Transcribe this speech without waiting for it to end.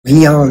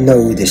We all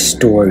know the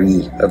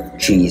story of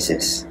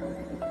Jesus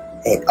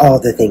and all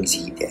the things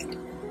he did,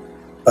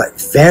 but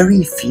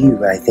very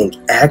few, I think,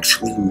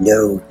 actually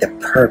know the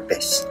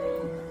purpose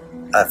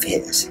of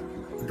his.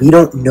 We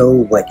don't know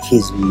what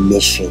his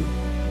mission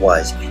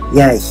was.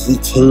 Yeah, he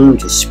came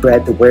to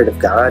spread the word of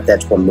God.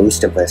 That's what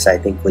most of us, I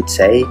think, would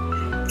say,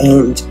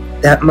 and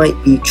that might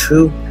be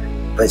true,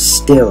 but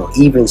still,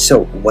 even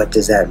so, what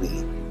does that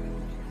mean?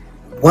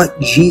 What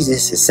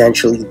Jesus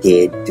essentially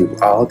did through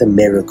all the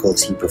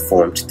miracles he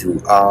performed,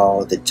 through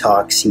all the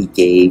talks he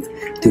gave,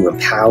 through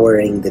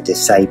empowering the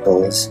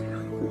disciples,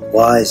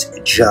 was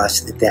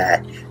just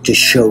that, to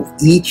show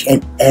each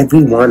and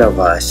every one of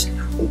us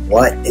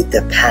what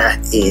the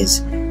path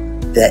is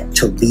that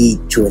to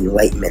lead to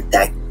enlightenment.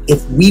 That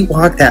if we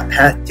walk that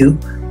path too,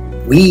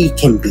 we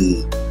can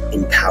be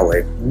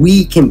empowered,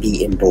 we can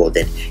be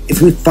emboldened.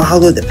 If we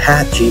follow the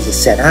path Jesus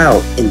set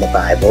out in the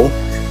Bible,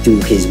 through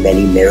his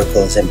many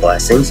miracles and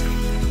blessings,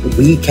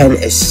 we can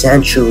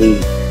essentially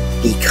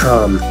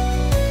become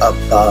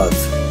above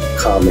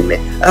common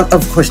man.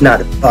 Of course,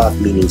 not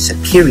above meaning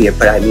superior,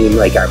 but I mean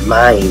like our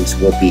minds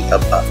will be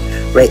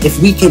above, right?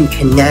 If we can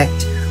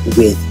connect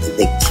with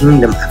the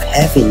kingdom of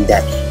heaven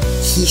that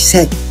he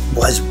said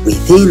was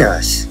within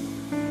us,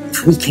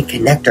 if we can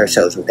connect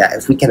ourselves with that,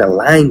 if we can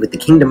align with the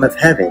kingdom of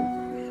heaven,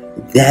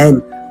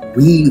 then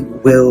we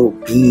will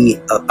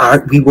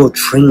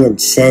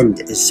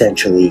transcend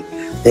essentially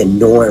the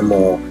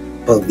normal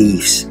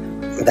beliefs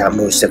that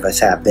most of us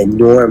have, the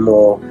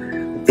normal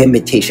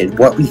limitation,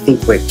 what we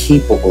think we're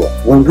capable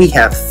of. When we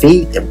have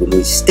faith and when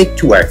we stick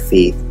to our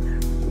faith,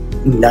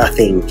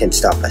 nothing can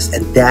stop us.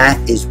 And that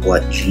is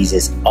what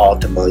Jesus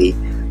ultimately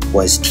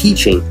was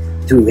teaching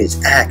through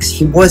his acts.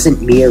 He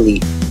wasn't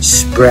merely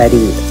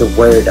spreading the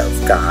word of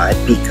God,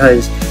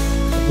 because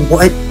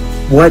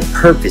what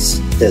purpose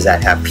does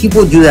that have?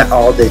 People do that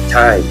all the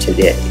time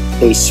today.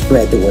 They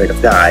spread the word of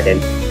God,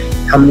 and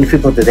how many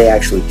people do they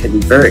actually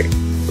convert,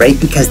 right?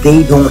 Because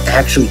they don't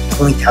actually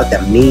point out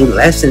the main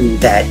lesson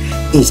that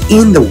is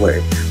in the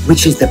word,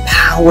 which is the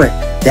power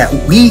that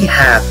we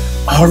have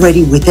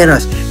already within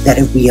us, that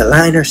if we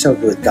align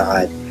ourselves with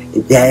God,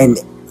 then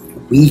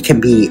we can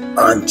be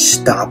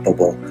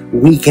unstoppable.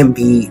 We can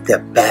be the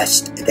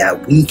best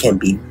that we can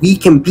be. We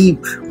can be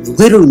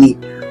literally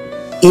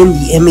in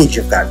the image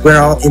of God. We're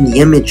all in the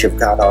image of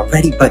God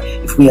already, but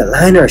if we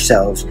align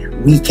ourselves,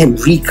 we can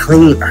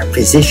reclaim our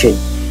position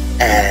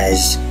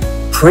as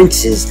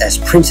princes, as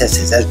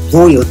princesses, as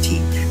royalty,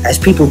 as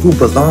people who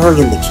belong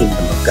in the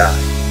kingdom of God.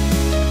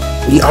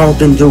 We all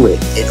can do it.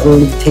 It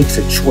only takes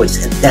a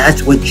choice, and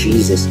that's what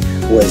Jesus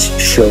was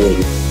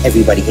showing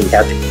everybody he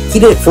encountered. He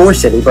didn't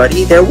force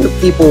anybody. There were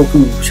people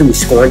who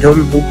scorned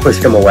him, who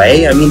pushed him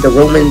away. I mean, the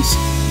Romans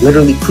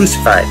literally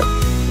crucified him,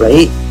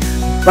 right?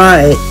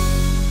 But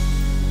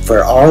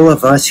for all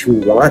of us who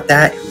want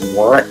that, who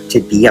want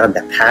to be on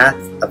the path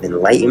of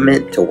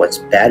enlightenment to what's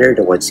better,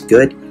 to what's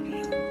good,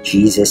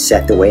 Jesus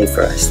set the way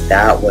for us.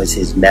 That was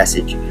his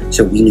message.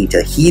 So we need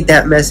to heed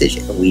that message,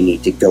 and we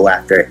need to go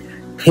after it.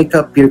 Pick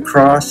up your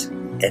cross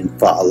and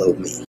follow me.